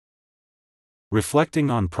Reflecting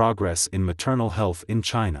on progress in maternal health in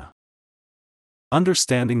China.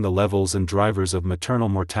 Understanding the levels and drivers of maternal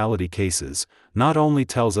mortality cases not only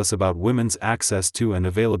tells us about women's access to and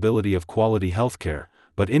availability of quality healthcare,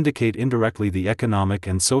 but indicate indirectly the economic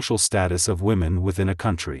and social status of women within a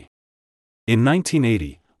country. In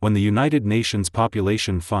 1980, when the United Nations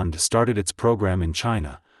Population Fund started its program in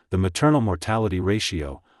China, the maternal mortality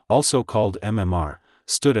ratio, also called MMR,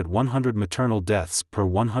 stood at 100 maternal deaths per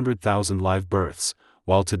 100,000 live births,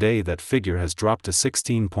 while today that figure has dropped to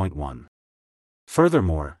 16.1.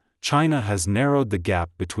 Furthermore, China has narrowed the gap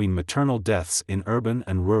between maternal deaths in urban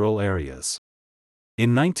and rural areas.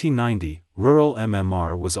 In 1990, rural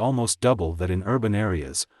MMR was almost double that in urban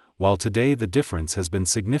areas, while today the difference has been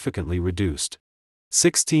significantly reduced.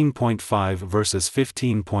 16.5 versus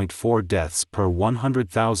 15.4 deaths per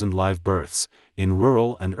 100,000 live births, in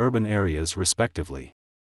rural and urban areas respectively.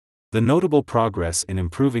 The notable progress in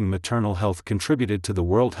improving maternal health contributed to the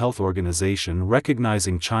World Health Organization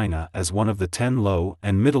recognizing China as one of the 10 low-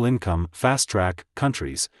 and middle-income, fast-track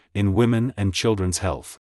countries in women and children's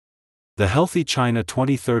health. The Healthy China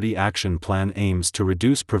 2030 Action Plan aims to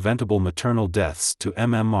reduce preventable maternal deaths to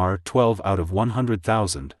MMR 12 out of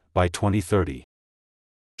 100,000 by 2030.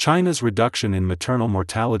 China's reduction in maternal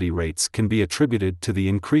mortality rates can be attributed to the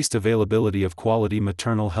increased availability of quality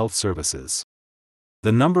maternal health services.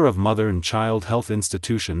 The number of mother and child health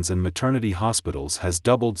institutions and maternity hospitals has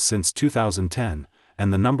doubled since 2010,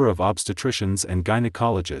 and the number of obstetricians and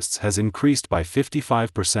gynecologists has increased by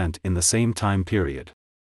 55% in the same time period.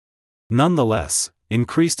 Nonetheless,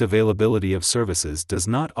 increased availability of services does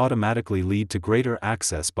not automatically lead to greater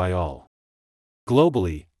access by all.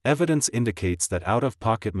 Globally, evidence indicates that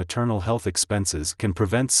out-of-pocket maternal health expenses can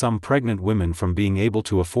prevent some pregnant women from being able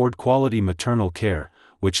to afford quality maternal care,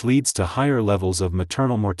 which leads to higher levels of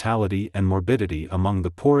maternal mortality and morbidity among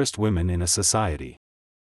the poorest women in a society.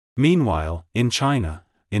 Meanwhile, in China,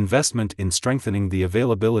 investment in strengthening the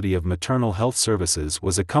availability of maternal health services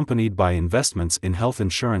was accompanied by investments in health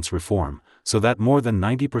insurance reform, so that more than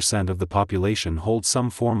 90% of the population hold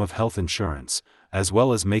some form of health insurance, as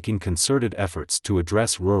well as making concerted efforts to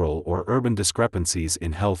address rural or urban discrepancies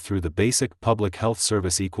in health through the Basic Public Health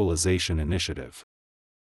Service Equalization Initiative.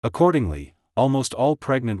 Accordingly, almost all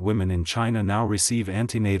pregnant women in China now receive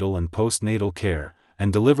antenatal and postnatal care,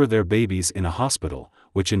 and deliver their babies in a hospital,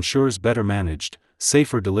 which ensures better managed,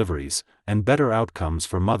 safer deliveries, and better outcomes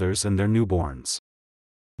for mothers and their newborns.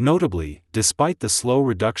 Notably, despite the slow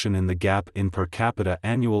reduction in the gap in per capita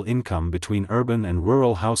annual income between urban and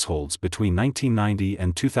rural households between 1990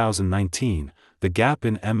 and 2019, the gap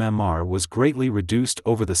in MMR was greatly reduced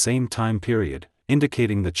over the same time period,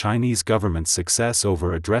 indicating the Chinese government's success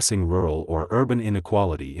over addressing rural or urban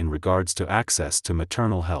inequality in regards to access to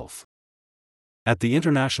maternal health. At the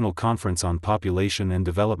International Conference on Population and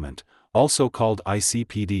Development, also called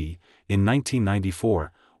ICPD, in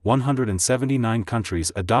 1994, 179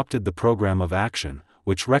 countries adopted the Program of Action,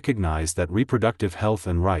 which recognized that reproductive health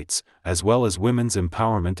and rights, as well as women's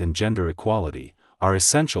empowerment and gender equality, are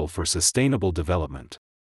essential for sustainable development.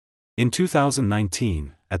 In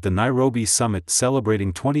 2019, at the Nairobi Summit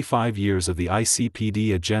celebrating 25 years of the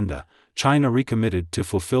ICPD agenda, China recommitted to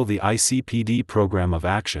fulfill the ICPD Program of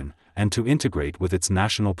Action, and to integrate with its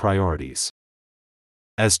national priorities.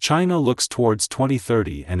 As China looks towards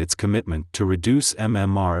 2030 and its commitment to reduce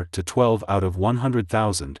MMR to 12 out of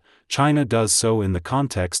 100,000, China does so in the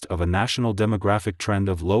context of a national demographic trend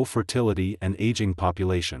of low fertility and aging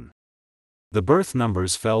population. The birth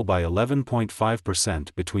numbers fell by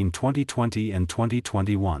 11.5% between 2020 and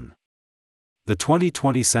 2021. The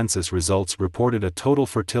 2020 census results reported a total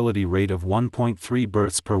fertility rate of 1.3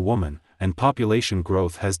 births per woman, and population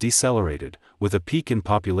growth has decelerated, with a peak in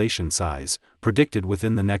population size predicted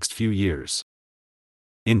within the next few years.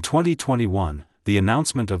 In 2021, the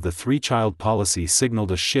announcement of the three-child policy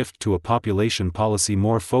signaled a shift to a population policy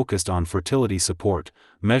more focused on fertility support,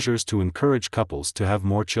 measures to encourage couples to have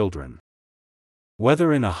more children.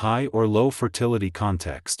 Whether in a high or low fertility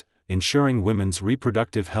context, ensuring women's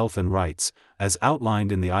reproductive health and rights, as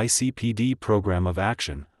outlined in the ICPD Program of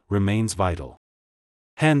Action, remains vital.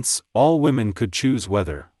 Hence, all women could choose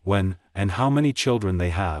whether, when, and how many children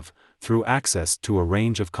they have, through access to a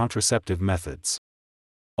range of contraceptive methods.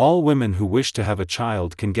 All women who wish to have a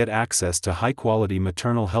child can get access to high-quality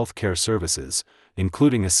maternal health care services,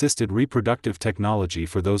 including assisted reproductive technology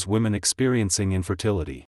for those women experiencing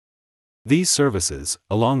infertility. These services,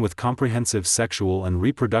 along with comprehensive sexual and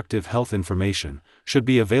reproductive health information, should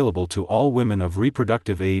be available to all women of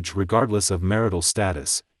reproductive age regardless of marital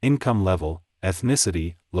status, income level,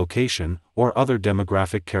 ethnicity, location, or other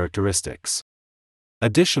demographic characteristics.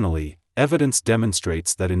 Additionally, Evidence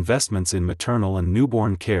demonstrates that investments in maternal and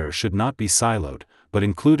newborn care should not be siloed, but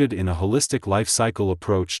included in a holistic life cycle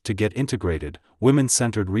approach to get integrated,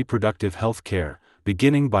 women-centered reproductive health care,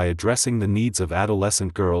 beginning by addressing the needs of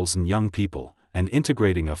adolescent girls and young people, and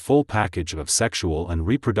integrating a full package of sexual and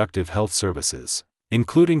reproductive health services,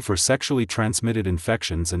 including for sexually transmitted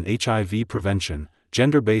infections and HIV prevention,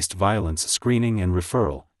 gender-based violence screening and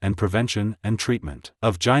referral, and prevention and treatment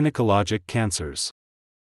of gynecologic cancers.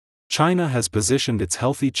 China has positioned its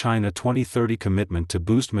Healthy China 2030 commitment to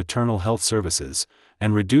boost maternal health services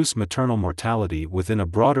and reduce maternal mortality within a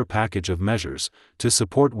broader package of measures to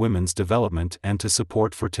support women's development and to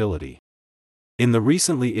support fertility. In the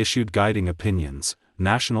recently issued Guiding Opinions,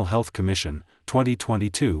 National Health Commission,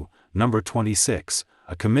 2022, number 26,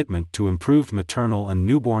 a commitment to improved maternal and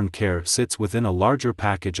newborn care sits within a larger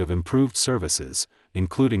package of improved services,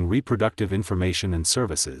 including reproductive information and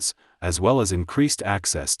services, as well as increased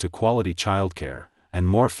access to quality childcare, and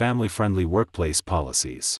more family-friendly workplace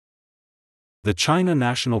policies. The China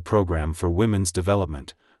National Program for Women's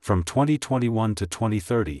Development, from 2021 to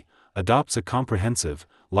 2030, adopts a comprehensive,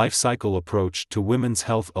 life cycle approach to women's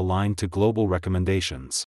health aligned to global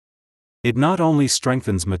recommendations. It not only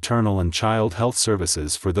strengthens maternal and child health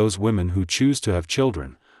services for those women who choose to have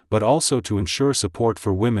children, but also to ensure support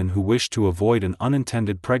for women who wish to avoid an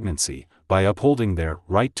unintended pregnancy, by upholding their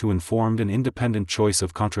right to informed and independent choice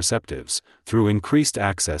of contraceptives, through increased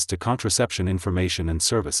access to contraception information and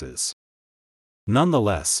services.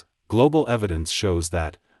 Nonetheless, global evidence shows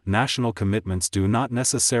that national commitments do not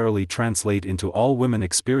necessarily translate into all women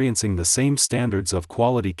experiencing the same standards of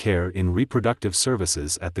quality care in reproductive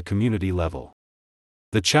services at the community level.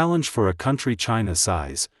 The challenge for a country China's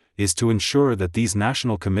size is to ensure that these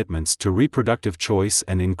national commitments to reproductive choice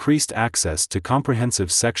and increased access to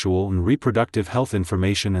comprehensive sexual and reproductive health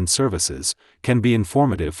information and services can be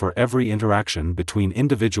informative for every interaction between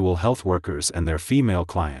individual health workers and their female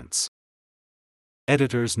clients.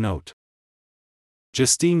 Editor's note: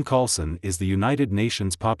 Justine Coulson is the United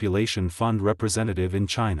Nations Population Fund representative in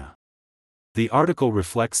China. The article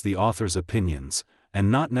reflects the author's opinions,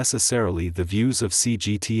 and not necessarily the views of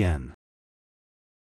CGTN.